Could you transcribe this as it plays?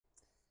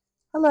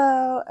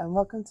Hello and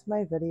welcome to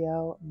my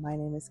video. My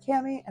name is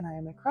Cami and I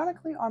am a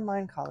chronically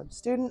online college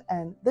student,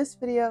 and this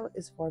video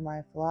is for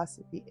my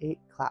Philosophy 8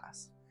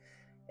 class.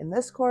 In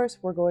this course,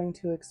 we're going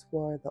to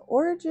explore the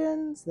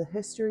origins, the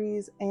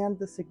histories, and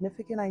the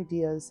significant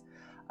ideas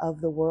of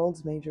the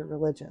world's major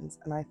religions,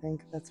 and I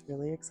think that's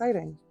really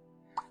exciting.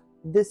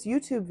 This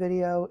YouTube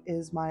video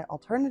is my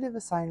alternative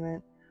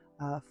assignment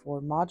for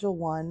Module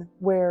 1,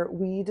 where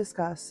we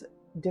discuss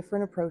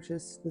different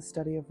approaches to the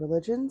study of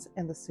religions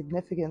and the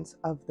significance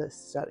of this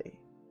study.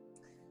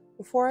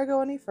 Before I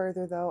go any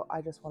further though, I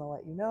just want to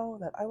let you know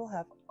that I will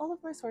have all of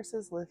my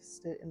sources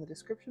listed in the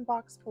description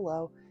box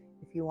below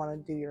if you want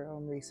to do your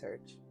own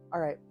research.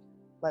 Alright,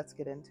 let's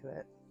get into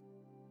it.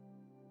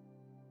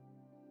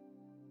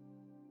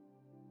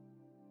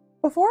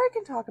 Before I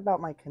can talk about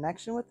my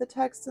connection with the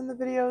text in the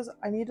videos,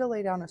 I need to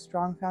lay down a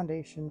strong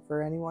foundation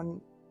for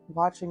anyone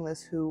watching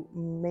this who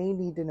may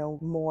need to know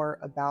more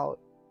about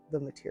the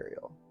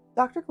material.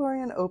 Dr.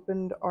 Glorian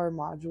opened our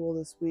module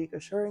this week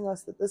assuring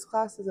us that this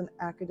class is an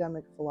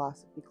academic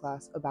philosophy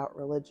class about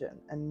religion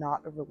and not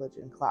a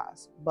religion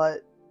class. But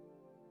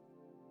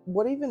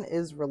what even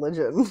is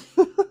religion?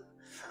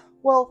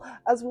 Well,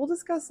 as we'll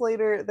discuss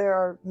later, there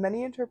are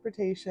many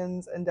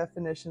interpretations and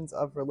definitions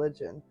of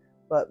religion,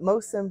 but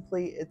most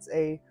simply, it's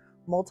a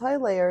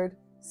multi-layered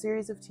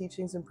series of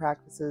teachings and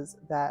practices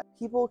that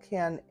people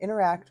can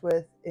interact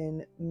with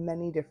in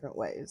many different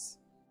ways.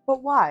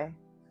 But why?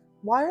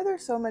 Why are there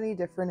so many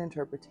different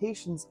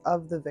interpretations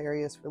of the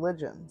various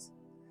religions?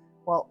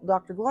 Well,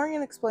 Dr.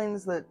 Glorian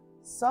explains that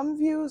some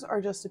views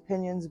are just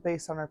opinions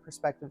based on our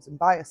perspectives and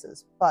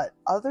biases, but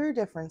other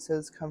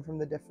differences come from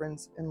the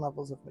difference in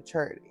levels of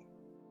maturity.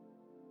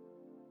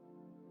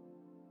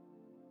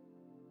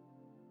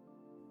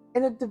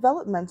 In a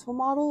developmental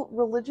model,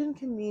 religion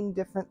can mean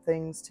different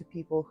things to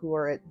people who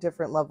are at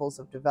different levels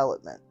of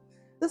development.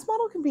 This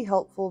model can be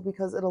helpful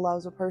because it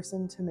allows a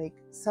person to make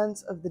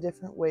sense of the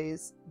different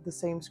ways the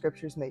same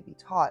scriptures may be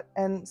taught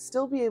and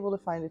still be able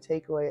to find a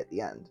takeaway at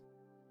the end.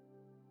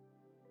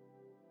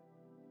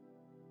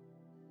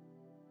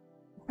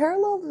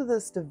 Parallel to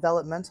this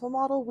developmental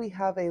model, we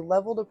have a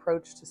leveled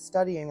approach to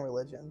studying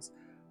religions: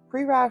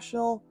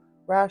 pre-rational,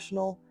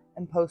 rational,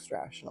 and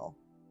post-rational.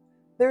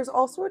 There's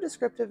also a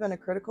descriptive and a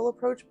critical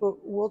approach, but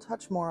we'll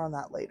touch more on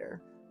that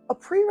later. A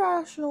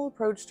pre-rational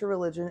approach to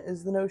religion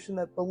is the notion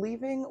that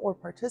believing or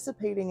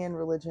participating in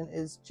religion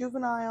is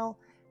juvenile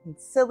and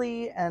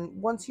silly, and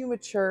once you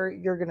mature,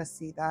 you're going to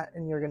see that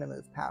and you're going to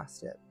move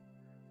past it.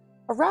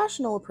 A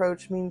rational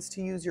approach means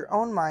to use your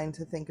own mind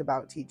to think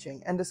about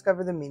teaching and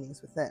discover the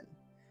meanings within.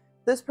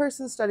 This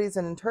person studies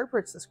and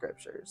interprets the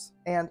scriptures,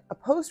 and a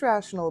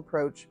post-rational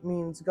approach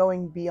means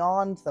going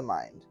beyond the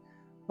mind.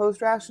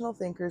 Post-rational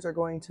thinkers are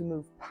going to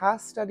move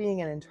past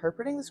studying and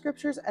interpreting the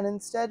scriptures and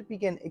instead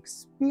begin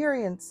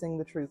experiencing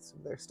the truths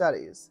of their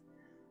studies.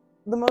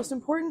 The most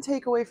important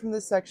takeaway from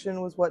this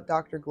section was what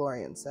Dr.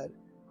 Glorian said,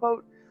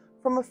 quote,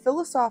 "From a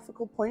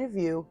philosophical point of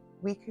view,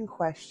 we can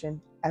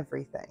question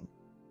everything."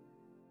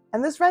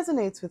 And this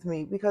resonates with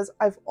me because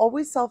I've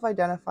always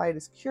self-identified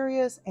as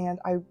curious and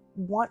I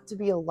want to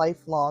be a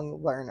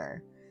lifelong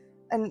learner.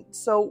 And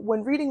so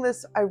when reading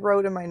this, I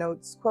wrote in my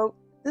notes, quote,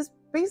 "This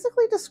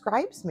basically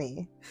describes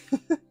me."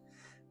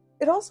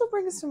 It also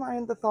brings to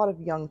mind the thought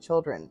of young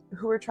children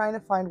who are trying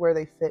to find where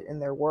they fit in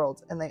their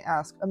world, and they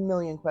ask a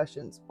million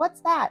questions.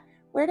 What's that?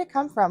 Where'd it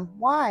come from?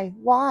 Why?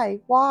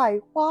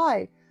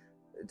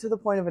 To the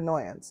point of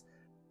annoyance.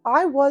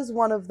 I was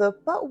one of the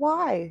 "but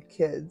why"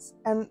 kids,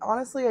 and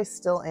honestly I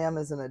still am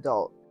as an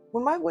adult.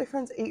 When my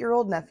boyfriend's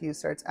 8-year-old nephew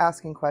starts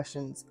asking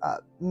questions,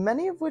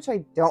 many of which I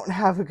don't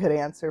have a good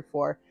answer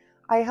for,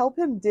 I help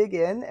him dig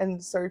in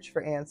and search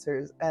for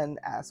answers and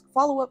ask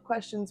follow-up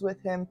questions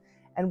with him,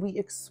 and we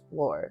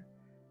explore.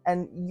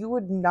 And you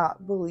would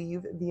not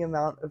believe the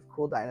amount of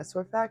cool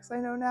dinosaur facts I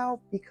know now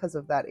because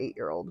of that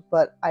 8-year-old,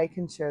 but I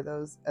can share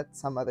those at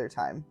some other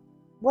time.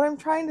 What I'm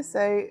trying to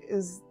say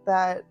is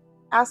that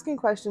asking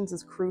questions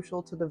is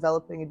crucial to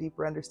developing a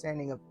deeper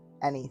understanding of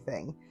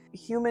anything.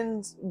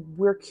 Humans,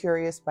 we're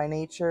curious by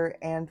nature,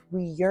 and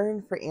we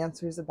yearn for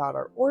answers about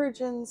our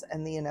origins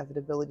and the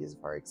inevitabilities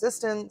of our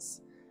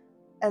existence.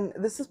 And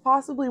this is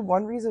possibly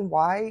one reason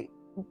why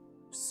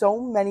so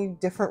many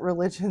different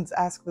religions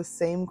ask the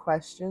same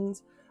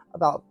questions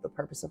about the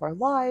purpose of our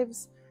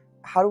lives,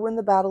 how to win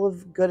the battle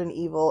of good and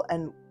evil,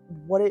 and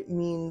what it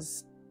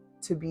means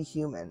to be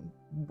human.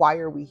 Why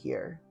are we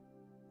here?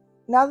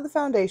 Now that the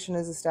foundation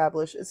is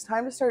established, it's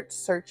time to start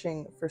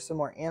searching for some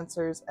more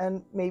answers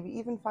and maybe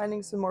even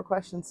finding some more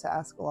questions to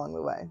ask along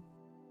the way.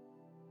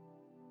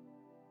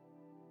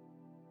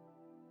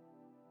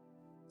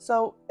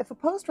 So, if a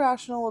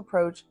post-rational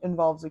approach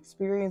involves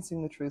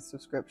experiencing the truths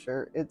of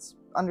Scripture, it's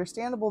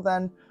understandable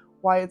then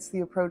why it's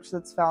the approach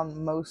that's found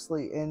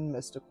mostly in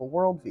mystical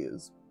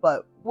worldviews.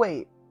 But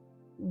wait,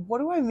 what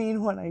do I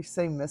mean when I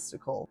say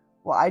mystical?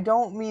 Well, I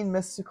don't mean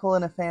mystical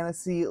in a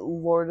fantasy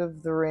Lord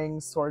of the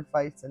Rings, sword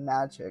fights and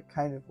magic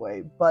kind of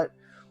way, but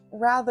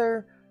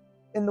rather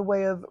in the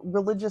way of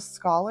religious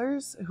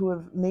scholars who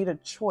have made a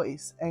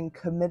choice and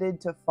committed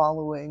to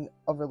following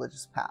a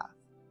religious path.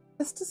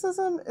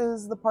 Mysticism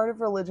is the part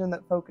of religion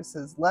that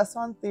focuses less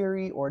on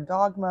theory or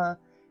dogma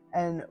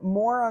and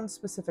more on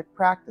specific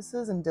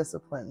practices and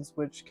disciplines,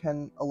 which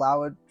can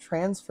allow a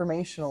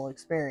transformational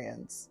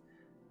experience.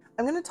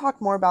 I'm going to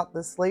talk more about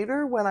this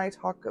later when I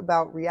talk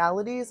about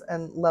realities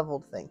and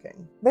leveled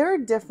thinking. There are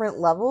different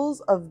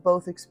levels of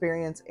both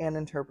experience and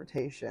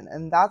interpretation,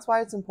 and that's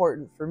why it's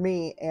important for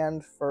me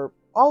and for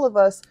all of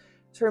us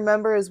to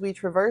remember as we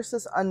traverse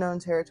this unknown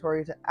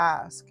territory to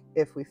ask,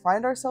 if we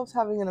find ourselves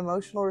having an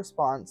emotional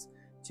response,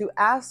 to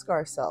ask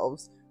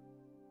ourselves,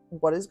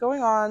 what is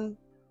going on?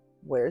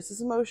 Where is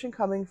this emotion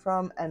coming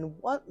from? And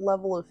what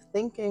level of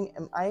thinking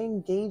am I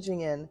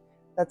engaging in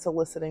that's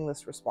eliciting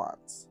this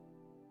response?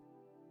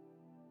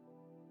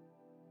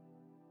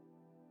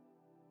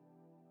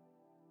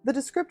 The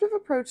descriptive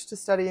approach to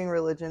studying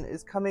religion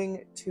is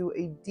coming to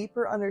a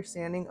deeper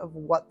understanding of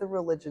what the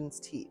religions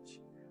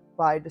teach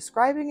by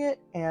describing it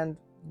and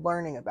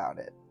learning about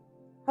it.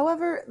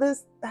 However,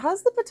 this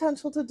has the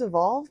potential to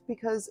devolve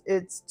because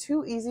it's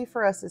too easy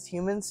for us as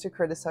humans to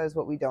criticize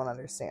what we don't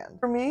understand.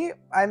 For me,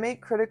 I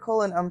make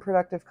critical and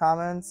unproductive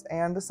comments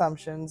and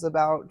assumptions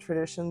about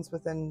traditions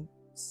within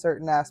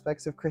certain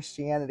aspects of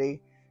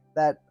Christianity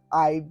that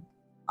I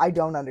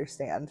don't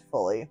understand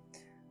fully.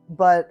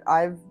 But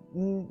I've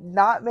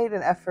not made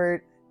an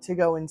effort to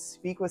go and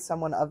speak with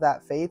someone of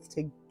that faith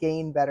to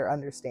gain better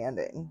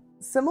understanding.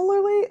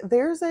 Similarly,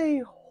 there's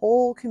a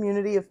whole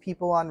community of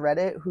people on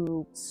Reddit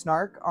who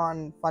snark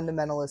on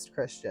fundamentalist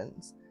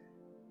Christians.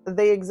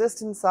 They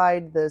exist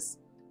inside this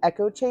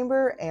echo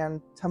chamber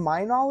and, to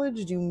my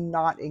knowledge, do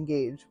not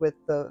engage with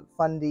the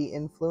fundy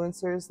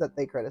influencers that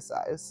they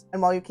criticize.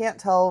 And while you can't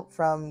tell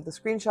from the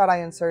screenshot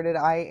I inserted,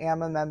 I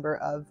am a member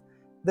of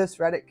this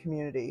Reddit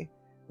community,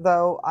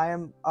 though I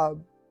am a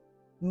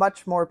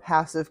much more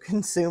passive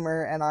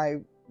consumer and I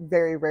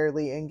very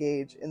rarely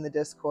engage in the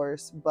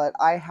discourse, but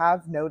I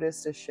have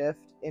noticed a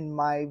shift in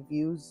my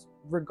views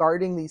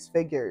regarding these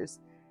figures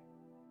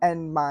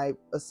and my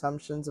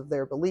assumptions of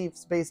their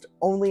beliefs based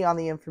only on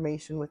the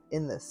information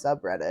within this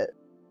subreddit.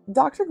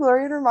 Dr.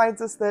 Glorian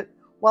reminds us that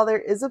while there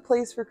is a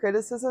place for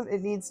criticism,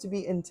 it needs to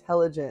be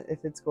intelligent if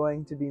it's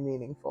going to be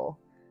meaningful.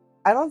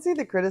 I don't see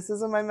the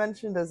criticism I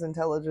mentioned as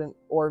intelligent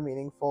or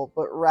meaningful,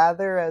 but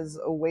rather as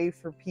a way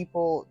for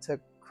people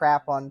to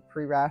crap on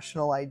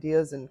pre-rational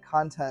ideas and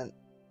content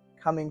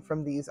coming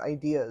from these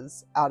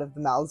ideas out of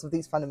the mouths of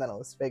these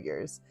fundamentalist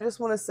figures. I just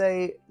want to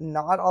say,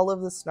 not all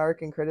of the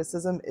snark and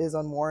criticism is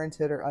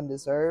unwarranted or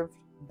undeserved.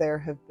 There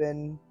have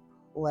been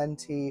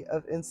plenty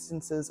of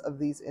instances of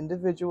these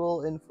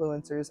individual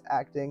influencers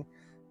acting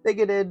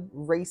bigoted,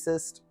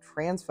 racist,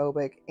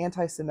 transphobic,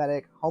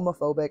 anti-Semitic,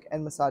 homophobic,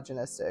 and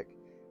misogynistic.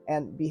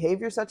 And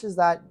behavior such as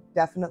that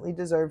definitely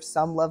deserves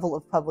some level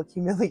of public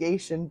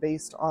humiliation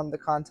based on the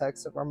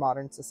context of our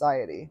modern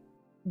society.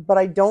 But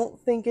I don't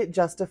think it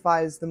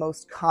justifies the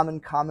most common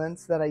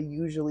comments that I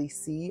usually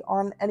see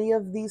on any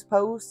of these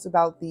posts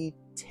about the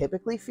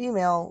typically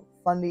female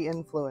fundy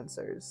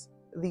influencers.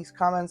 These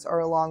comments are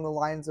along the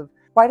lines of,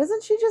 why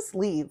doesn't she just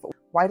leave?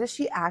 Why does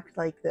she act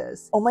like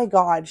this? Oh my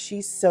god,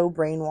 she's so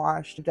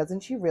brainwashed.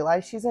 Doesn't she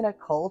realize she's in a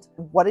cult?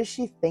 What is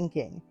she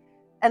thinking?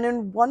 And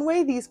in one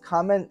way, these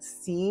comments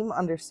seem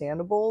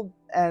understandable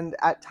and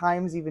at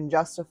times even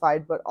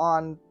justified, but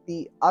on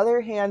the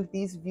other hand,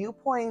 these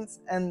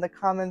viewpoints and the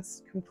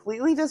comments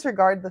completely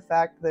disregard the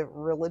fact that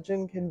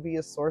religion can be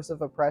a source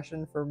of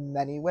oppression for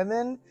many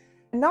women.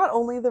 And not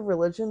only the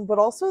religion, but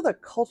also the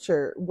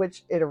culture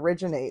which it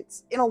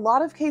originates. In a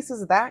lot of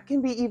cases, that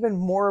can be even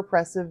more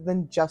oppressive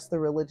than just the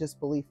religious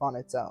belief on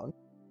its own.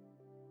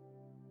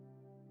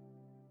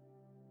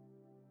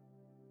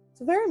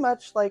 So very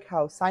much like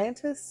how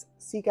scientists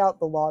seek out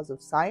the laws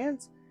of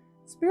science,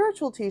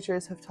 spiritual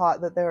teachers have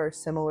taught that there are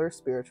similar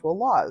spiritual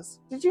laws.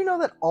 Did you know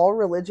that all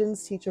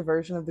religions teach a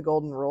version of the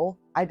Golden Rule?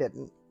 I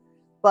didn't.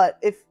 But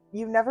if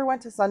you never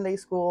went to Sunday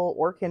school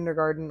or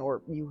kindergarten,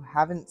 or you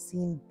haven't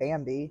seen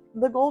Bambi,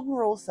 the Golden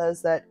Rule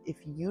says that if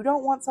you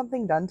don't want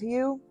something done to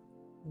you,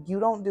 you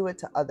don't do it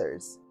to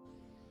others.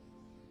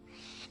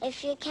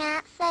 If you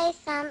can't say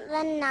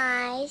something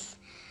nice,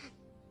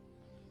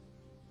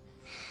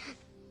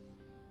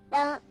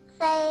 don't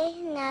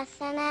say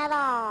nothing at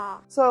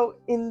all. So,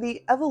 in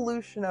the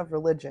evolution of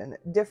religion,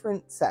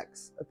 different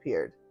sects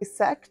appeared. A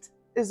sect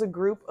is a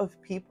group of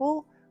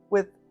people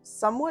with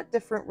somewhat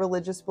different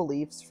religious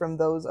beliefs from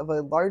those of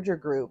a larger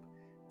group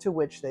to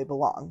which they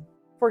belong.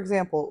 For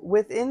example,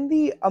 within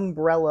the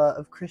umbrella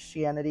of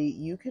Christianity,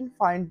 you can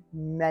find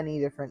many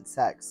different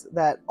sects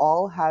that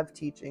all have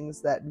teachings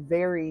that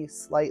vary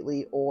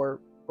slightly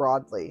or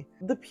broadly.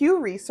 The Pew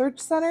Research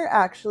Center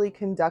actually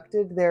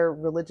conducted their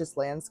religious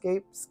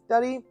landscape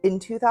study in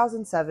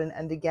 2007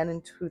 and again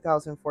in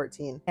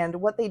 2014. And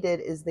what they did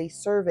is they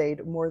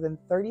surveyed more than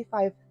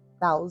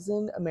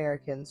 35,000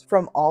 Americans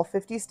from all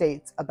 50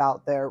 states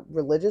about their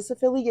religious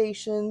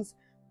affiliations,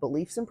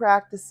 beliefs and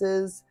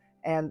practices,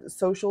 and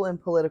social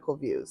and political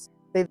views.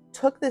 They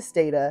took this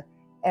data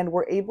and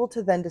were able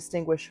to then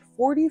distinguish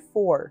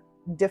 44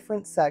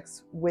 different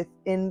sects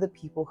within the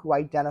people who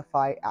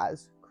identify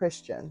as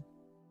Christian.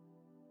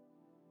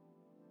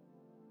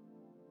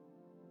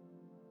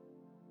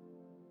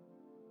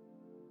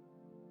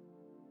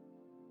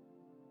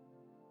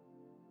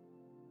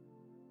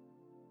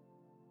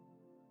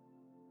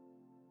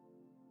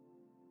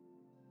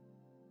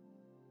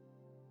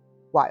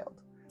 Wild.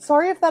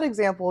 Sorry if that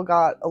example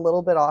got a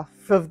little bit off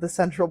of the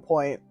central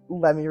point.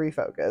 Let me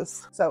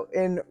refocus. So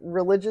in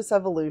religious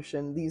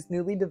evolution, these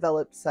newly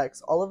developed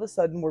sects all of a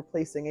sudden were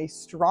placing a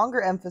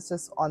stronger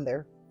emphasis on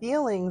their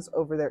feelings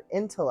over their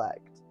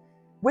intellect.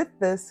 With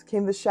this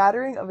came the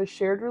shattering of a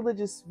shared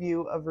religious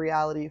view of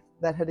reality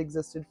that had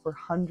existed for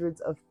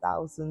hundreds of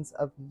thousands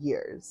of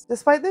years.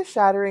 Despite this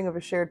shattering of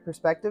a shared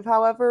perspective,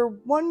 however,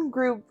 one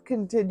group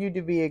continued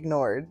to be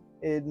ignored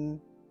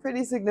in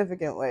pretty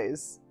significant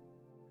ways.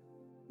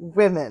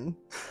 Women.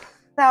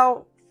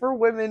 Now, for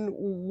women,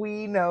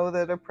 we know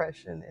that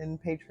oppression in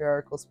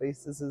patriarchal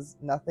spaces is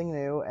nothing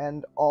new,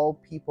 and all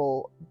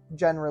people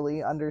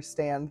generally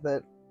understand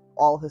that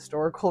all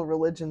historical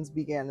religions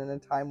began in a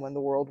time when the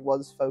world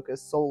was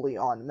focused solely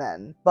on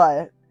men.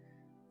 But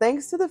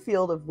thanks to the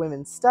field of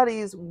women's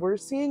studies, we're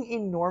seeing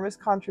enormous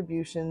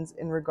contributions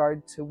in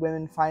regard to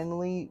women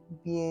finally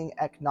being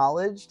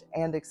acknowledged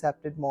and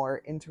accepted more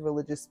into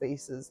religious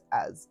spaces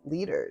as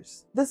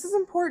leaders. This is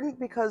important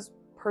because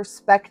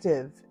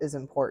perspective is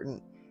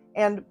important.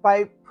 And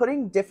by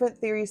putting different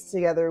theories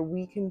together,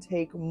 we can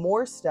take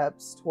more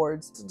steps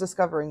towards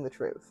discovering the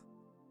truth.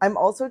 I'm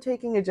also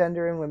taking a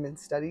gender and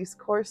women's studies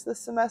course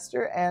this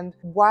semester, and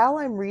while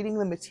I'm reading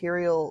the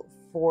material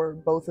for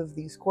both of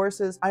these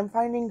courses, I'm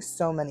finding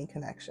so many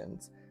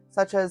connections,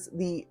 such as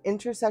the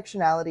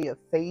intersectionality of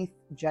faith,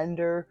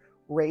 gender,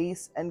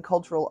 race, and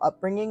cultural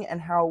upbringing,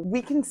 and how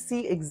we can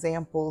see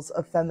examples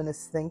of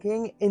feminist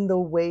thinking in the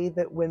way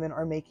that women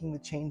are making the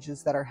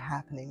changes that are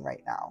happening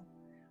right now.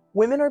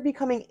 Women are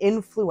becoming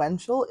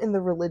influential in the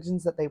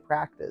religions that they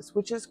practice,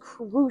 which is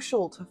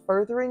crucial to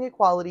furthering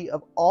equality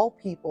of all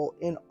people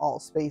in all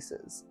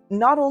spaces.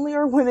 Not only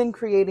are women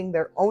creating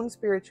their own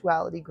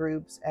spirituality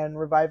groups and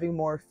reviving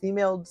more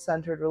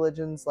female-centered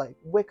religions like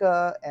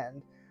Wicca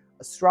and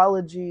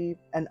astrology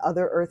and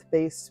other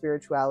earth-based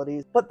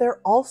spiritualities, but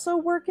they're also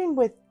working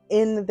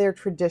within their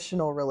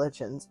traditional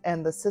religions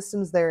and the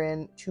systems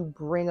therein to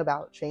bring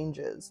about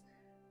changes.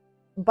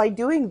 By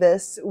doing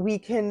this, we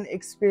can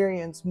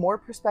experience more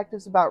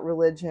perspectives about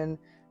religion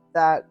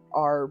that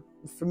are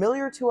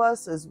familiar to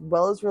us, as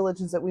well as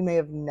religions that we may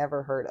have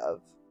never heard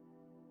of.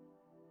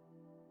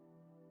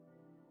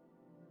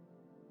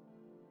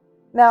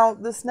 Now,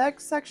 this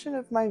next section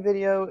of my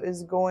video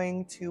is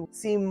going to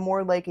seem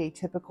more like a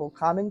typical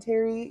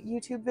commentary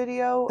YouTube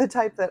video, the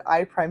type that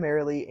I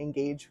primarily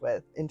engage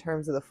with in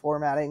terms of the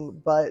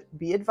formatting, but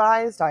be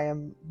advised, I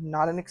am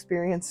not an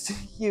experienced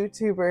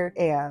YouTuber,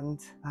 and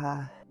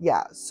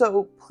yeah,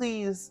 so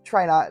please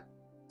try not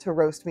to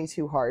roast me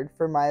too hard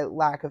for my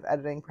lack of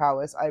editing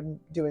prowess. I'm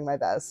doing my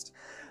best.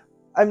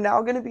 I'm now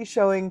going to be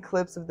showing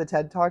clips of the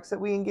TED Talks that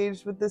we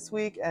engaged with this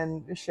week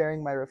and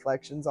sharing my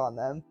reflections on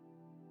them.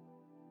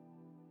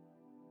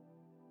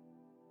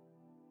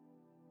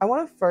 I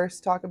want to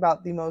first talk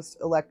about the most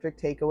electric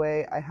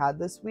takeaway I had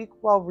this week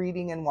while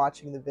reading and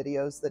watching the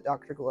videos that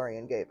Dr.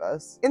 Glorian gave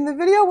us. In the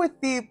video with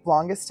the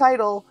longest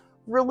title,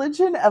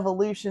 Religion,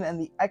 Evolution, and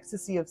the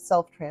Ecstasy of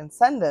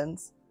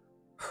Self-Transcendence,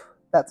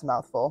 that's a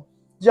mouthful,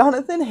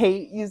 Jonathan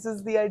Haidt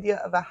uses the idea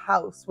of a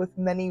house with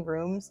many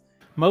rooms,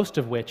 most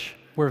of which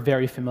we're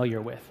very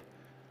familiar with.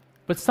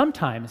 But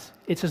sometimes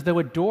it's as though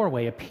a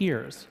doorway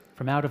appears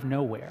from out of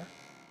nowhere,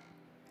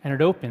 and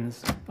it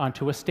opens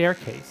onto a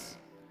staircase.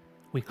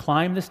 We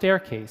climb the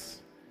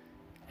staircase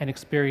and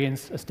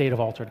experience a state of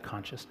altered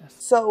consciousness.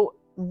 So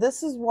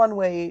this is one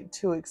way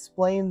to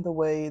explain the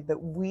way that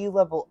we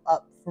level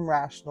up from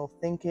rational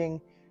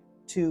thinking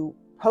to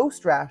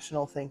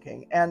post-rational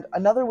thinking. And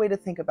another way to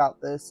think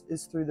about this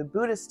is through the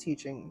Buddhist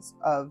teachings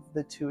of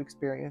the two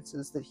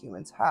experiences that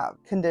humans have,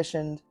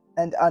 conditioned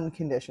and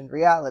unconditioned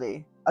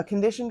reality. A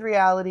conditioned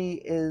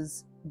reality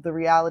is the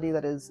reality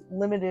that is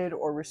limited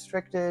or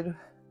restricted,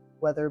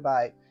 whether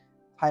by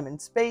time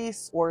and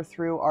space, or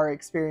through our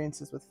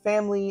experiences with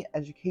family,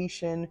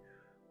 education,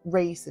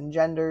 race, and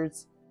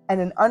genders.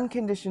 And an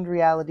unconditioned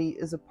reality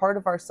is a part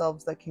of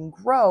ourselves that can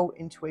grow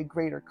into a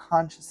greater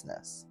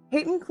consciousness.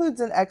 Haidt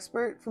includes an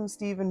expert from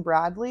Stephen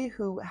Bradley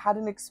who had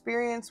an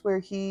experience where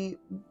he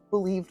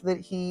believed that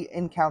he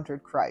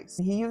encountered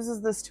Christ. He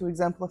uses this to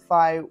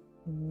exemplify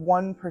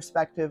one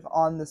perspective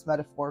on this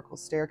metaphorical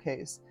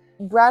staircase.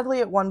 Bradley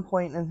at one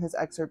point in his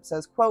excerpt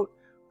says, quote,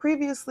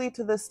 "Previously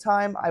to this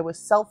time, I was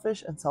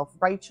selfish and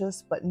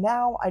self-righteous, but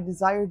now I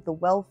desired the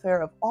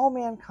welfare of all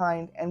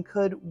mankind and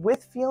could,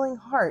 with feeling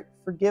heart,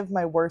 forgive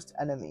my worst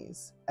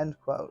enemies." End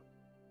quote.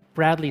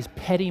 Bradley's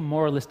petty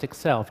moralistic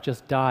self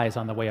just dies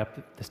on the way up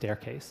the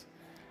staircase.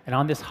 And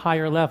on this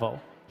higher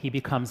level, he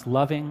becomes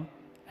loving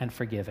and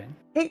forgiving.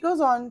 Haidt goes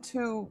on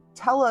to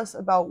tell us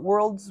about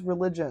world's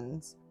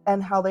religions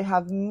and how they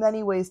have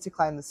many ways to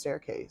climb the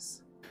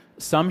staircase.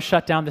 Some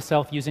shut down the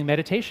self using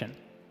meditation.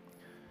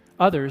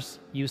 Others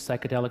use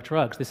psychedelic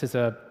drugs. This is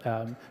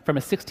from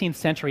a 16th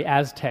century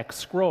Aztec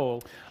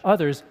scroll.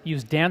 Others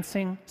use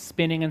dancing,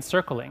 spinning, and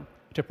circling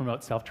to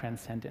promote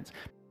self-transcendence.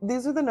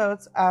 These are the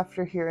notes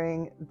after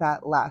hearing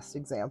that last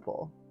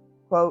example.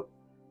 Quote,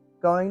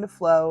 "Going to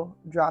flow,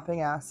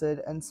 dropping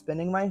acid, and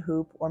spinning my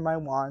hoop or my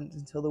wand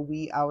until the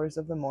wee hours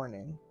of the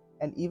morning."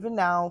 And even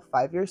now,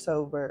 5 years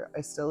sober,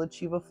 I still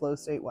achieve a flow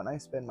state when I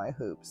spin my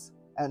hoops.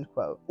 End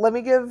quote. Let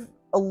me give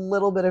a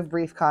little bit of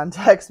brief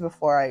context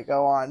before I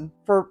go on.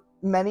 For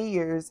many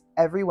years,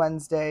 every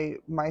Wednesday,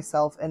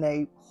 myself and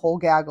a whole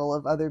gaggle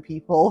of other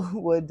people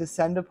would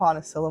descend upon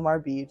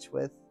Asilomar Beach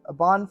with a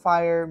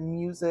bonfire,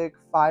 music,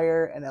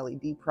 fire, and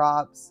LED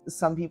props.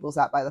 Some people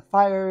sat by the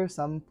fire,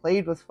 some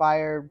played with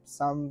fire,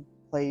 some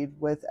played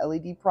with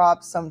LED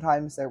props.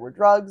 Sometimes there were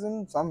drugs,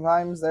 and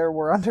sometimes there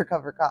were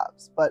undercover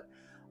cops. But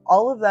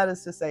all of that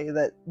is to say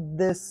that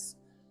this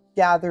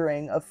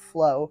gathering of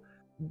flow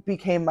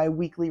became my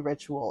weekly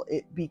ritual.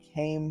 It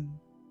became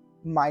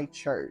my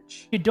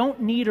church. You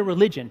don't need a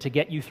religion to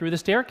get you through the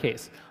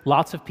staircase.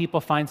 Lots of people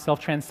find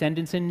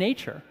self-transcendence in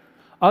nature.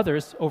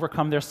 Others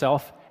overcome their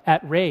self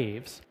at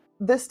raves.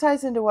 This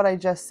ties into what I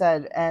just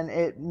said, and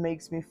it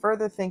makes me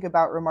further think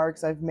about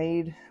remarks I've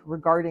made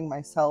regarding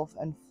myself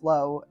and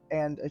flow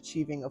and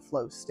achieving a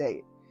flow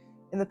state.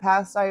 In the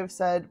past, I have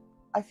said,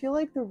 I feel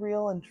like the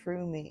real and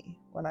true me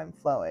when I'm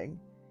flowing.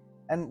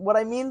 And what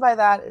I mean by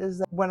that is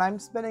that when I'm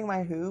spinning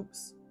my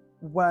hoops,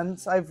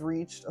 once I've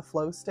reached a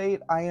flow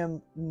state, I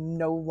am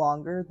no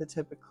longer the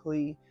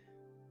typically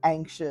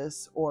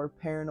anxious or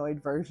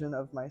paranoid version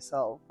of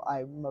myself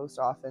I most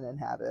often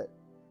inhabit.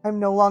 I'm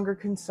no longer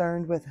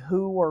concerned with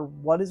who or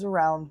what is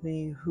around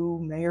me, who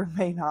may or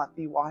may not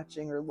be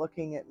watching or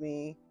looking at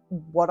me,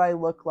 what I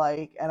look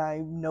like, and I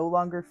no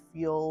longer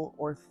feel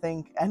or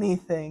think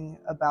anything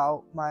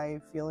about my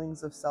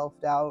feelings of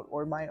self-doubt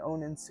or my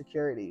own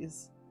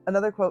insecurities.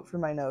 Another quote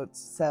from my notes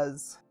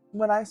says,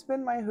 "When I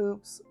spin my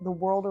hoops, the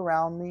world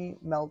around me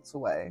melts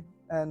away,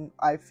 and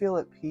I feel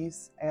at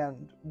peace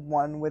and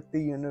one with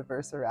the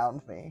universe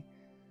around me."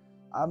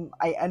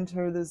 I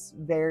enter this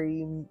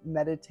very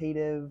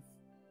meditative,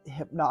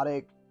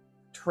 hypnotic,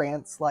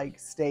 trance-like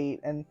state,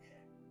 and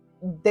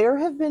there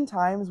have been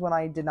times when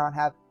I did not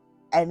have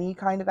any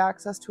kind of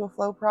access to a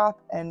flow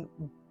prop, and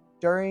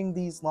during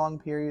these long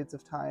periods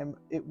of time,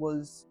 it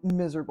was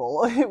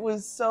miserable. It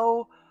was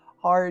so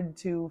hard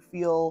to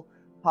feel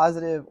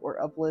positive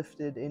or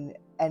uplifted in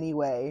any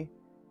way,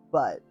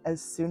 but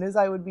as soon as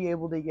I would be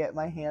able to get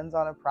my hands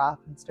on a prop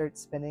and start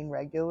spinning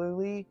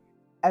regularly,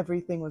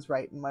 everything was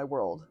right in my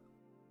world.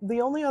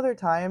 The only other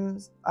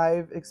times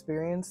I've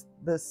experienced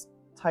this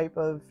type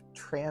of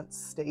trance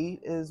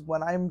state is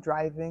when I'm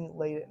driving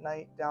late at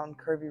night down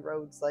curvy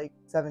roads like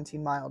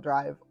 17 Mile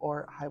Drive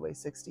or Highway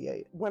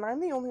 68. When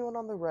I'm the only one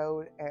on the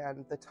road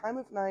and the time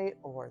of night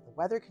or the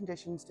weather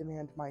conditions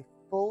demand my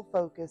full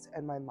focus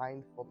and my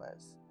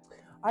mindfulness.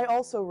 I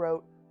also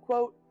wrote,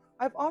 quote,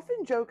 "I've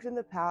often joked in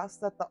the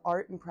past that the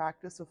art and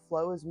practice of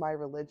flow is my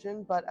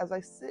religion, but as I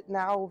sit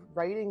now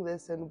writing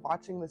this and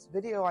watching this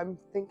video, I'm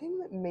thinking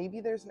that maybe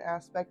there's an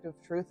aspect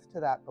of truth to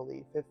that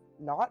belief. If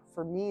not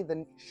for me,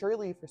 then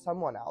surely for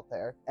someone out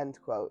there," end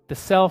quote. The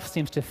self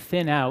seems to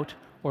thin out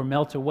or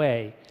melt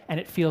away, and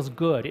it feels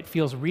good. It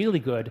feels really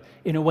good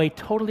in a way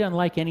totally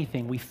unlike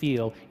anything we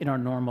feel in our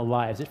normal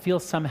lives. It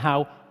feels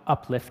somehow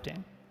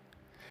uplifting.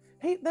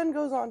 Haidt then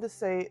goes on to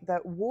say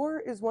that war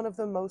is one of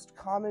the most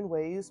common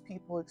ways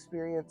people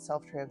experience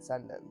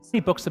self-transcendence.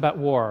 Many books about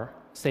war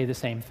say the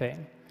same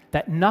thing,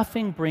 that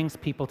nothing brings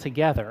people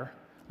together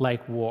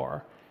like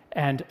war,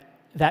 and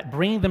that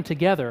bringing them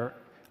together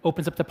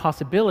opens up the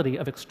possibility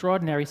of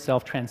extraordinary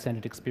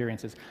self-transcendent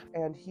experiences.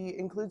 And he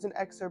includes an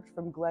excerpt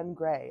from Glenn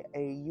Gray,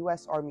 a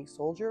U.S. Army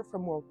soldier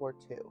from World War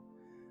II.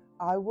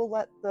 I will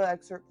let the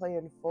excerpt play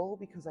in full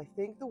because I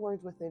think the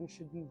words within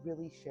should be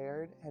really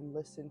shared and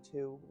listened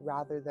to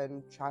rather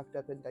than chopped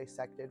up and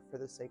dissected for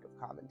the sake of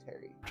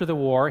commentary. After the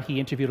war, he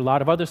interviewed a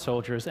lot of other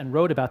soldiers and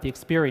wrote about the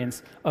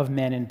experience of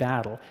men in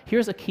battle.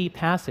 Here's a key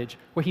passage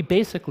where he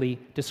basically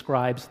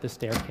describes the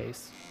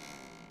staircase.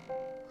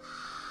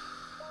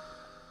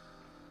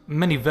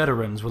 Many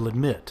veterans will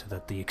admit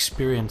that the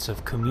experience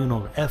of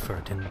communal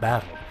effort in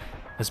battle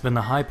has been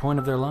the high point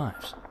of their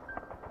lives.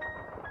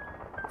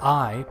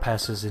 I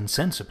passes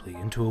insensibly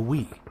into a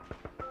we.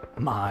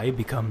 My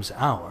becomes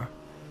our,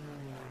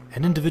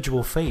 and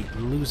individual fate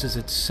loses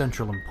its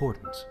central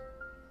importance.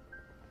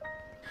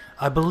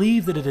 I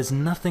believe that it is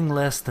nothing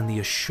less than the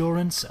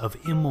assurance of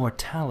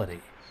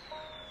immortality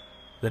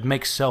that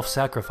makes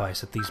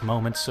self-sacrifice at these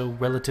moments so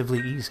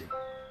relatively easy.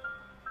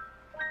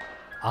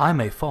 I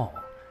may fall,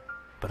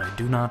 but I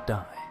do not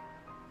die.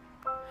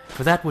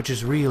 For that which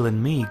is real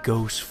in me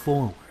goes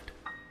forward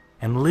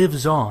and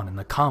lives on in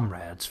the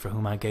comrades for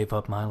whom I gave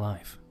up my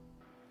life.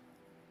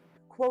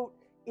 Quote,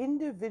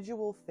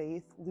 "Individual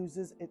faith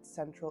loses its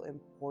central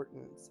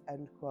importance,"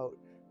 end quote.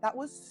 That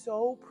was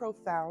so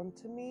profound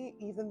to me,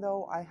 even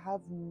though I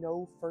have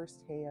no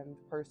firsthand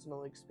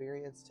personal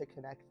experience to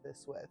connect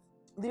this with.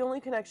 The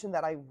only connection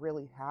that I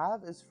really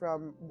have is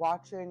from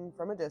watching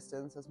from a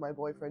distance as my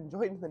boyfriend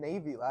joined the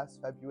Navy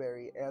last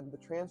February and the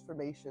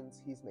transformations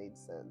he's made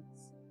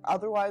since.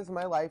 Otherwise,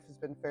 my life has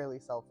been fairly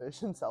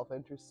selfish and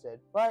self-interested,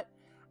 but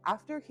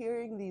after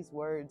hearing these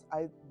words,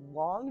 I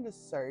long to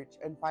search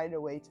and find a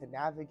way to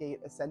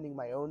navigate ascending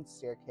my own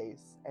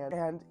staircase,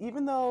 and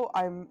even though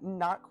I'm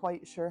not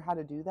quite sure how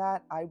to do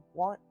that, I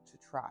want to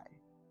try.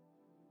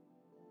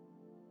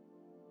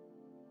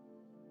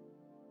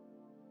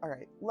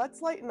 Alright,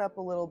 let's lighten up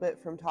a little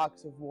bit from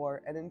talks of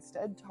war and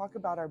instead talk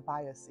about our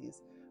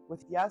biases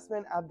with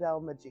Yasmin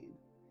Abdel-Majid.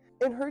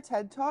 In her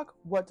TED Talk,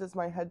 What Does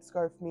My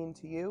Headscarf Mean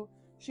to You?,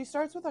 she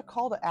starts with a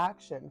call to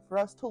action for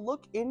us to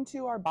look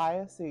into our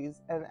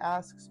biases and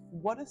asks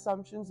what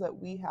assumptions that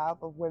we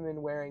have of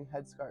women wearing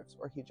headscarves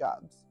or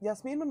hijabs.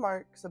 Yasmin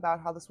remarks about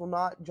how this will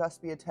not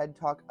just be a TED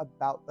Talk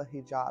about the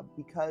hijab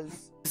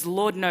because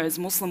Lord knows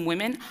Muslim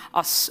women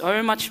are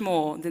so much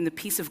more than the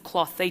piece of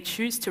cloth they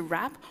choose to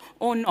wrap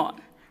or not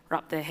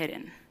wrap their head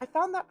in. I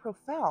found that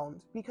profound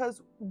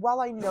because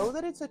while I know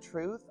that it's a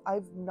truth,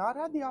 I've not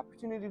had the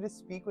opportunity to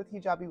speak with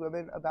hijabi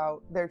women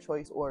about their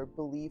choice or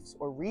beliefs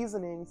or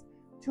reasonings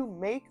to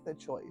make the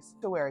choice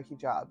to wear a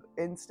hijab.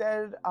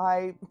 Instead,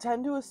 I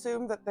tend to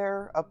assume that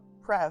they're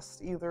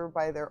oppressed either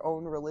by their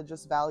own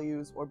religious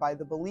values or by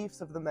the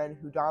beliefs of the men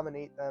who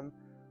dominate them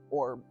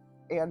or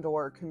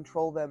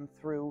control them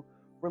through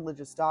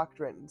religious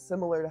doctrine,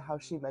 similar to how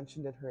she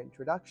mentioned in her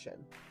introduction.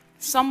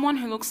 Someone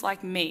who looks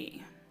like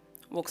me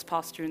walks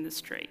past you in the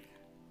street.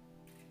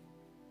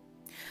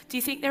 Do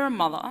you think they're a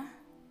mother,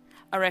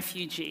 a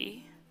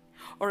refugee,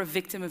 or a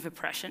victim of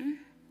oppression?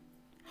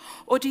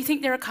 Or do you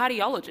think they're a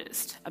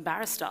cardiologist, a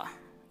barrister,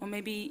 or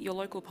maybe your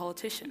local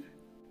politician?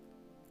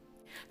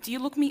 Do you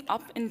look me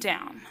up and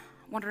down,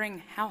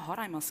 wondering how hot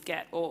I must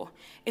get, or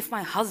if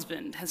my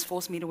husband has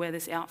forced me to wear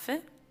this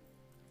outfit?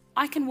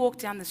 I can walk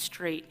down the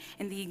street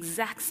in the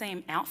exact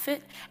same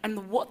outfit,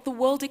 and what the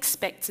world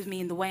expects of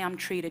me and the way I'm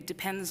treated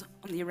depends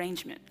on the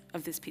arrangement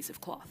of this piece of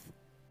cloth.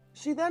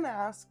 She then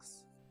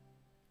asks,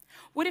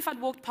 what if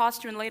I'd walked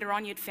past you and later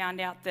on you'd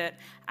found out that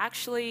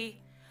actually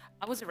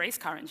I was a race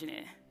car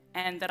engineer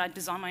and that I'd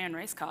designed my own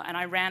race car and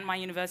I ran my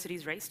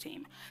university's race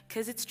team?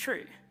 Because it's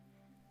true.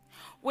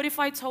 What if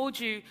I told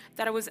you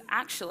that I was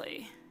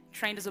actually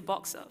trained as a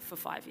boxer for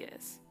 5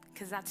 years?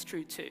 Because that's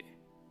true too.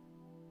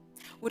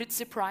 Would it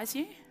surprise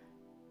you?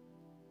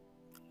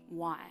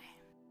 Why?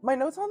 My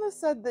notes on this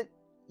said that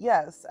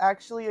yes,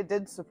 actually it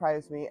did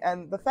surprise me,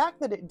 and the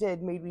fact that it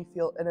did made me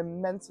feel an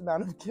immense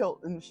amount of guilt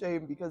and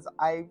shame because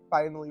I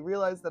finally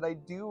realized that I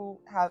do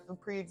have a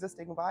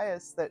pre-existing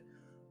bias that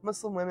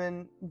Muslim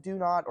women do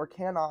not or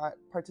cannot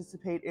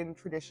participate in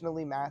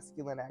traditionally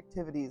masculine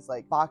activities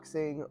like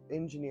boxing,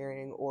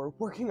 engineering, or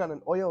working on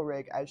an oil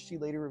rig, as she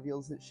later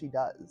reveals that she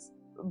does.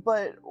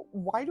 But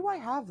why do I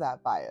have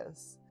that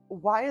bias?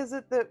 Why is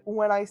it that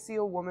when I see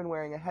a woman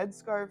wearing a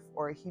headscarf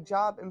or a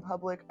hijab in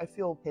public, I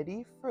feel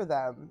pity for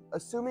them,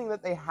 assuming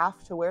that they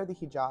have to wear the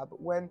hijab,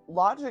 when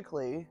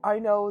logically, I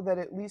know that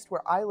at least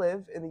where I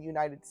live in the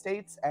United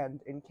States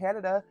and in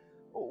Canada,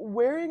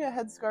 wearing a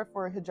headscarf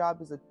or a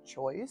hijab is a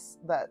choice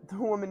that the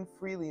woman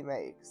freely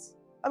makes.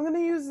 I'm going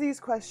to use these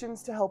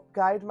questions to help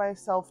guide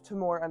myself to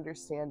more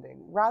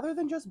understanding. Rather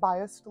than just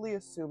biasedly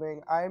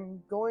assuming,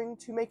 I'm going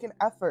to make an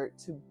effort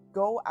to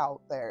go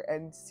out there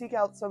and seek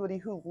out somebody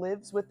who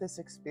lives with this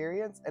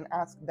experience and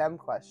ask them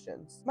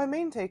questions. My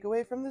main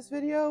takeaway from this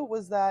video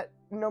was that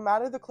no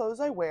matter the clothes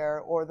I wear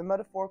or the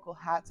metaphorical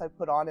hats I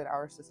put on in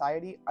our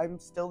society, I'm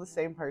still the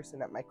same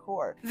person at my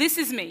core. This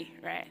is me,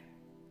 right?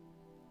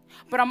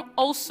 But I'm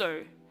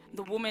also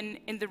the woman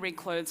in the rig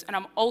clothes, and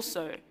I'm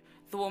also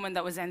the woman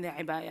that was in the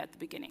ibaya at the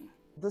beginning.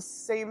 The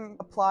same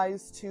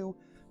applies to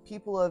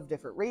people of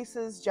different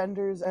races,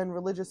 genders, and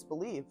religious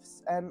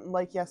beliefs. And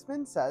like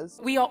Yasmin says,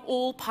 we are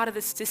all part of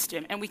the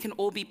system, and we can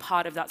all be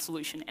part of that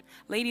solution.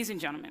 Ladies and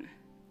gentlemen,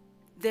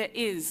 there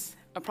is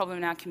a problem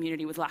in our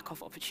community with lack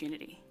of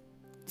opportunity,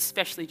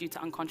 especially due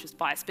to unconscious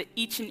bias, but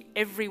each and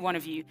every one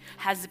of you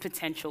has the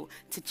potential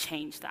to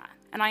change that.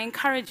 And I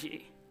encourage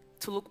you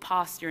to look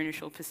past your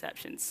initial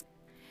perceptions.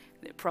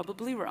 They're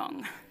probably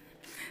wrong.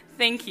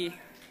 Thank you.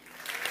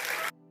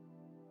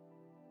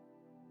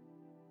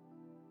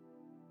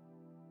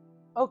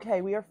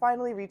 Okay, we are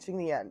finally reaching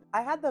the end.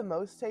 I had the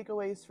most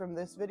takeaways from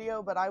this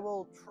video, but I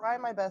will try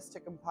my best to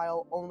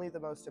compile only the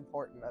most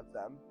important of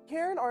them.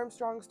 Karen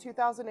Armstrong's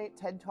 2008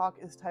 TED Talk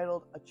is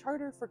titled A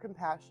Charter for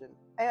Compassion,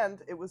 and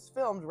it was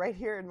filmed right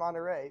here in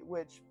Monterey,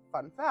 which,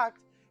 fun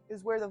fact,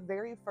 is where the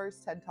very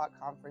first TED Talk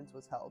conference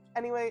was held.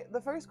 Anyway,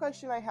 the first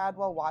question I had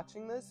while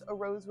watching this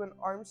arose when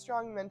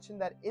Armstrong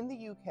mentioned that in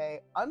the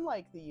UK,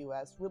 unlike the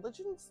US,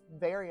 religion's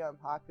very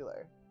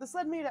unpopular. This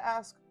led me to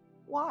ask,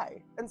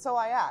 why? And so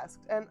I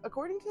asked, and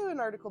according to an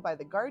article by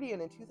The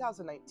Guardian in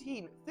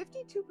 2019,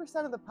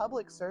 52% of the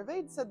public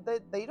surveyed said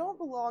that they don't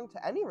belong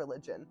to any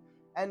religion,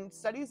 and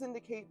studies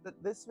indicate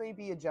that this may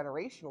be a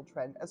generational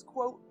trend as,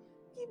 quote,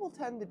 people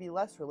tend to be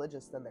less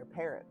religious than their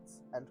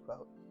parents, end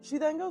quote. She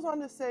then goes on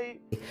to say,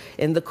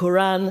 in the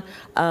Quran,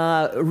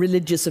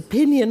 religious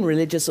opinion,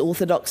 religious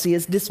orthodoxy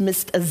is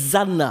dismissed as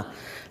zanna,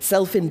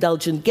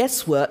 self-indulgent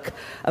guesswork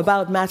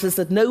about matters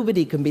that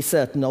nobody can be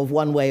certain of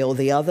one way or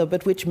the other,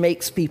 but which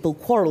makes people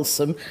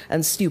quarrelsome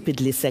and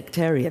stupidly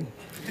sectarian.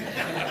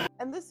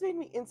 And this made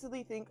me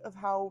instantly think of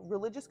how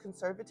religious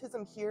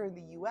conservatism here in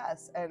the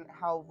US and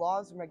how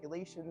laws and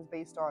regulations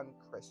based on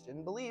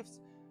Christian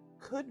beliefs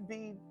could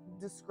be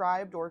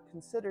described or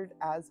considered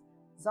as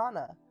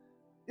zanna.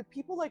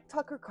 People like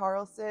Tucker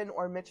Carlson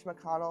or Mitch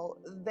McConnell,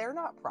 they're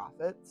not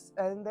prophets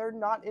and they're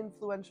not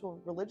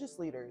influential religious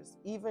leaders,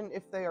 even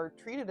if they are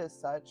treated as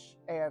such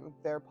and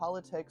their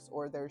politics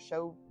or their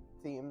show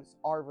themes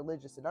are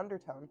religious in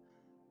undertone.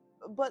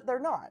 But they're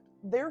not.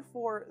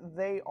 Therefore,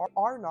 they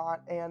are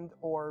not, and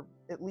or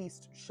at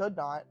least should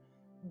not,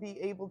 be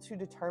able to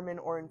determine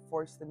or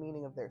enforce the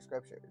meaning of their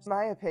scriptures. In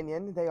my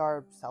opinion, they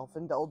are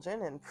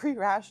self-indulgent and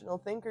pre-rational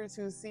thinkers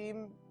who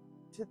seem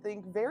to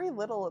think very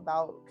little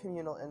about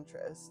communal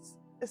interests,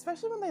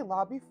 especially when they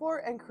lobby for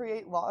and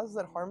create laws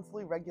that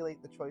harmfully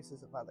regulate the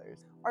choices of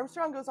others.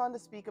 Armstrong goes on to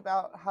speak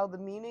about how the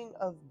meaning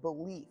of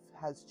belief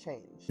has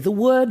changed. The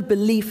word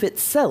belief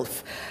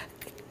itself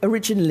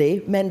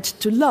originally meant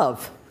to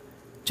love,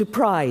 to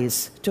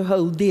prize, to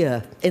hold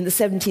dear. In the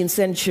 17th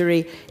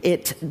century,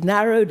 it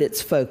narrowed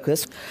its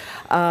focus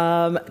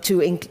to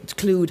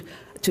include,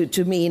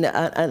 to mean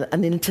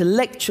an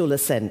intellectual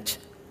assent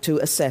to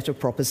a set of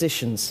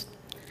propositions.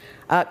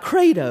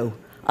 Credo,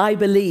 I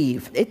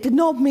believe, it did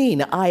not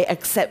mean I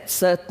accept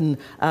certain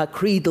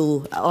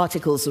creedal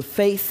articles of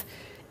faith.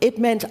 It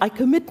meant I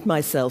commit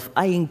myself,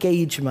 I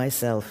engage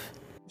myself.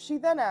 She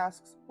then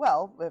asks,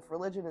 well, if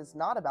religion is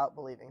not about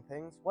believing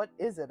things, what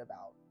is it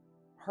about?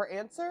 Her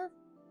answer?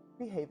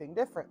 Behaving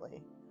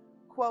differently.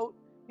 Quote,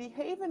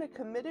 behave in a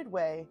committed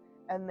way,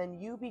 and then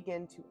you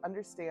begin to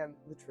understand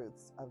the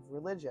truths of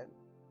religion.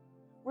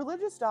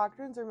 Religious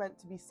doctrines are meant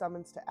to be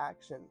summons to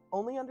action,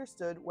 only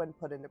understood when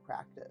put into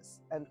practice,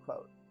 end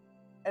quote.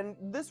 And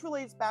this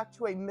relates back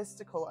to a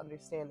mystical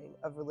understanding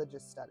of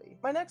religious study.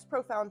 My next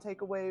profound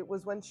takeaway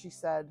was when she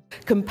said,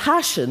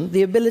 compassion,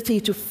 the ability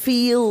to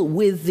feel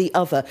with the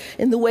other,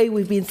 in the way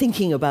we've been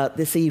thinking about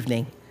this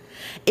evening,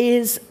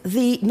 is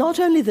not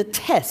only the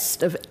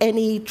test of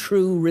any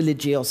true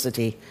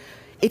religiosity,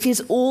 it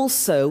is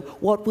also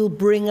what will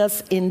bring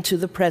us into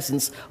the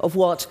presence of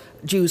what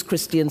Jews,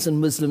 Christians, and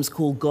Muslims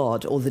call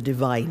God, or the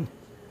divine.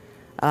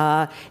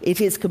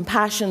 It is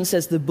compassion,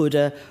 says the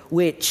Buddha,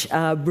 which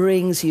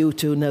brings you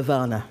to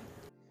nirvana.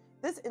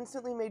 This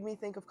instantly made me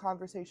think of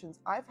conversations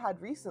I've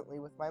had recently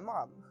with my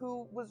mom,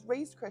 who was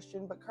raised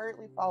Christian but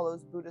currently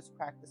follows Buddhist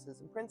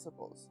practices and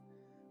principles.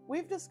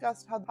 We've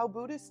discussed how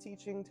Buddhist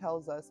teaching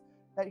tells us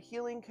that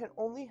healing can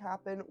only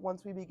happen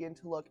once we begin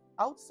to look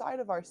outside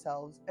of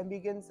ourselves and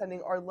begin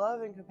sending our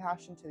love and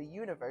compassion to the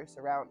universe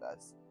around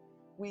us.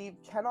 We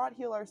cannot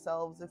heal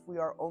ourselves if we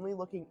are only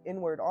looking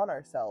inward on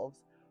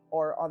ourselves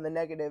or on the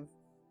negative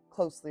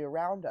closely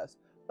around us.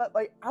 But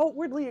by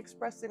outwardly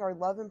expressing our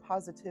love and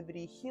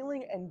positivity,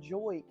 healing and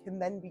joy can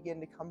then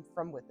begin to come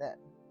from within.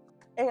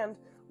 And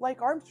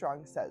like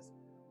Armstrong says,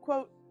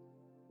 quote,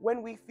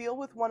 when we feel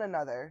with one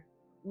another,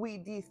 we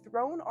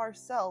dethrone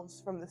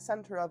ourselves from the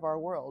center of our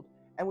world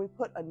and we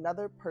put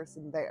another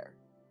person there.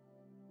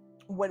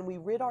 When we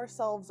rid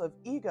ourselves of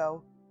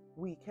ego,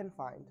 we can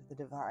find the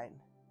divine,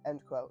 end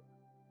quote.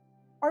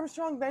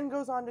 Armstrong then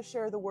goes on to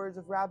share the words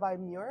of Rabbi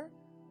Muir,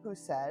 who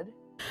said,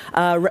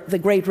 the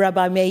great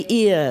Rabbi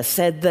Meir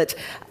said that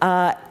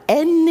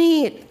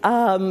any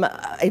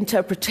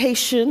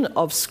interpretation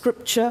of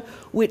Scripture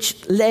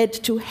which led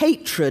to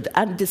hatred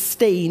and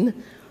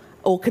disdain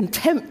or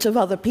contempt of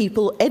other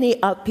people, any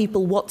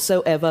people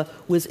whatsoever,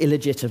 was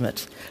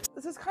illegitimate.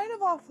 This is kind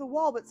of off the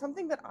wall, but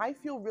something that I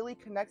feel really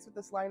connects with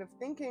this line of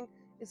thinking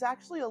is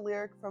actually a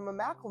lyric from a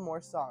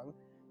Macklemore song.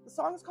 The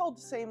song is called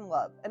Same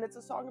Love, and it's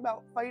a song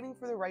about fighting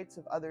for the rights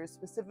of others,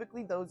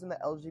 specifically those in the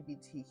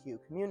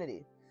LGBTQ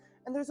community.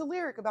 And there's a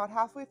lyric about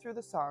halfway through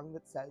the song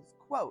that says,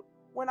 quote,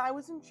 when I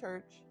was in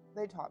church,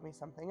 they taught me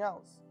something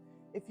else.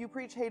 If you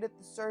preach hate at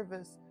the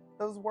service,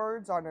 those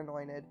words aren't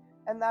anointed,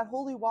 and that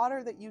holy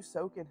water that you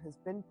soak in has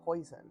been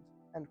poisoned,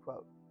 end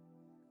quote.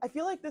 I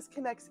feel like this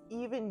connects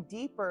even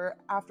deeper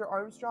after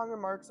Armstrong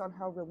remarks on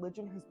how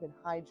religion has been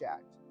hijacked.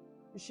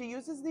 She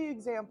uses the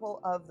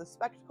example of the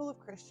spectacle of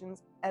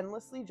Christians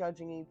endlessly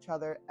judging each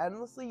other,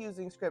 endlessly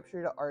using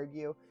scripture to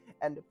argue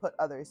and to put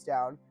others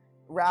down,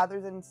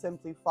 rather than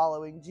simply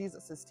following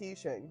Jesus'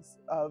 teachings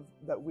of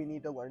that we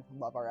need to learn to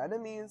love our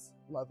enemies,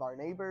 love our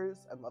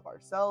neighbors, and love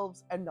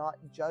ourselves, and not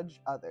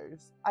judge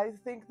others. I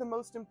think the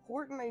most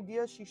important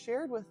idea she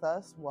shared with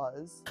us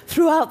was,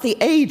 throughout the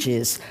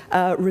ages,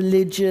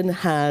 religion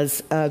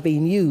has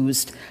been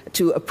used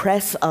to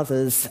oppress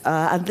others,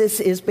 and this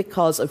is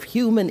because of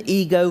human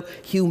ego,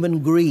 human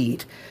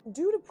greed.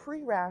 Due to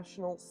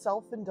pre-rational,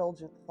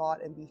 self-indulgent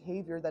thought and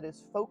behavior that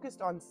is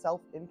focused on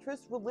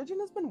self-interest, religion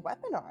has been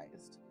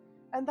weaponized.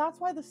 And that's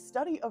why the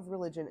study of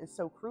religion is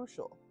so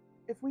crucial.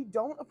 If we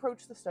don't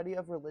approach the study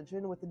of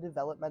religion with a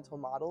developmental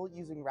model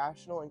using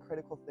rational and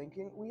critical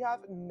thinking, we have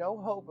no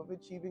hope of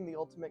achieving the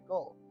ultimate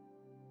goal,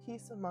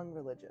 peace among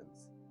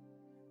religions.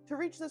 To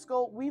reach this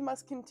goal, we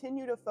must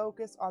continue to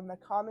focus on the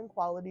common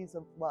qualities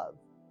of love,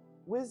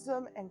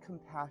 wisdom, and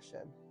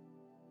compassion.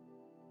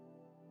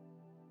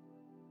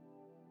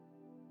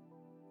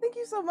 Thank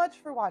you so much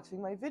for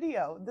watching my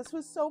video. This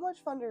was so much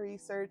fun to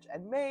research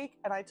and make,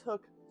 and I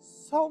took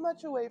so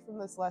much away from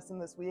this lesson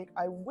this week.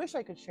 I wish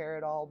I could share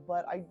it all,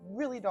 but I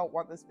really don't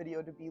want this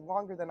video to be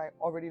longer than I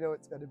already know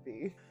it's going to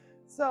be.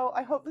 So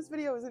I hope this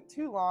video isn't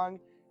too long,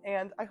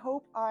 And I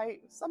hope I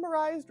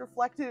summarized,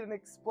 reflected, and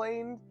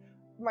explained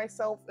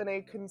myself in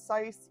a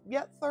concise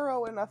yet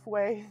thorough enough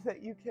way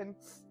that you can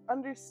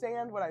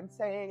understand what I'm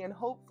saying and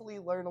hopefully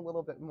learn a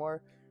little bit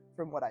more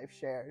from what I've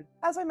shared.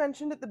 As I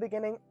mentioned at the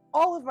beginning,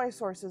 all of my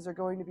sources are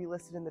going to be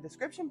listed in the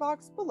description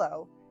box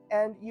below,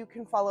 and you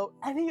can follow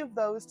any of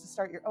those to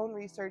start your own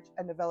research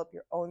and develop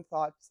your own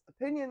thoughts,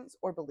 opinions,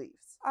 or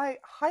beliefs. I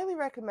highly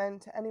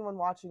recommend to anyone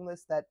watching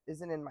this that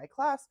isn't in my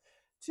class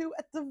to,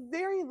 at the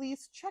very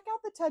least, check out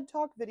the TED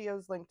Talk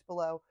videos linked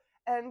below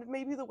and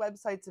maybe the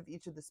websites of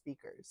each of the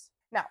speakers.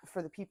 Now,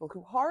 for the people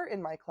who are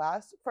in my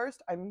class,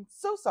 first, I'm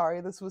so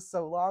sorry this was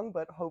so long,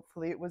 but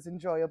hopefully it was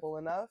enjoyable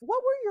enough.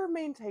 What were your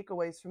main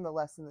takeaways from the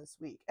lesson this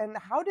week, and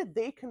how did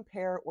they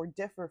compare or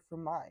differ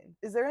from mine?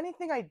 Is there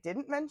anything I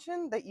didn't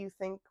mention that you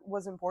think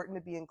was important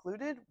to be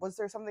included? Was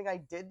there something I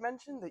did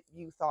mention that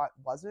you thought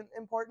wasn't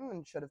important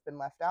and should have been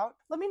left out?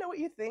 Let me know what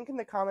you think in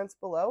the comments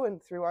below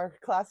and through our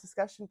class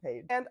discussion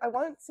page. And I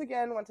once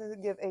again want to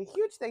give a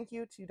huge thank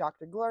you to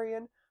Dr.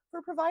 Glorian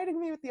for providing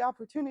me with the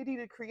opportunity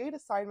to create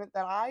assignment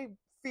that I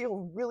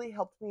feel really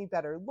helped me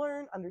better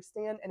learn,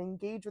 understand, and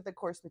engage with the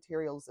course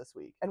materials this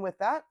week. And with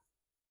that,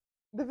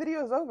 the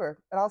video is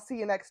over, and I'll see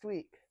you next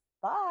week.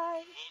 Bye!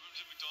 Welcome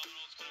to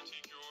McDonald's. Can I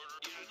take your order?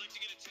 Yeah, I'd like to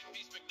get a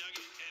 10-piece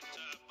McNugget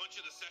and a bunch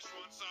of the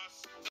Szechuan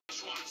sauce.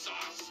 Szechuan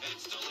sauce.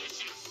 It's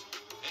delicious.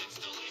 It's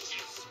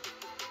delicious.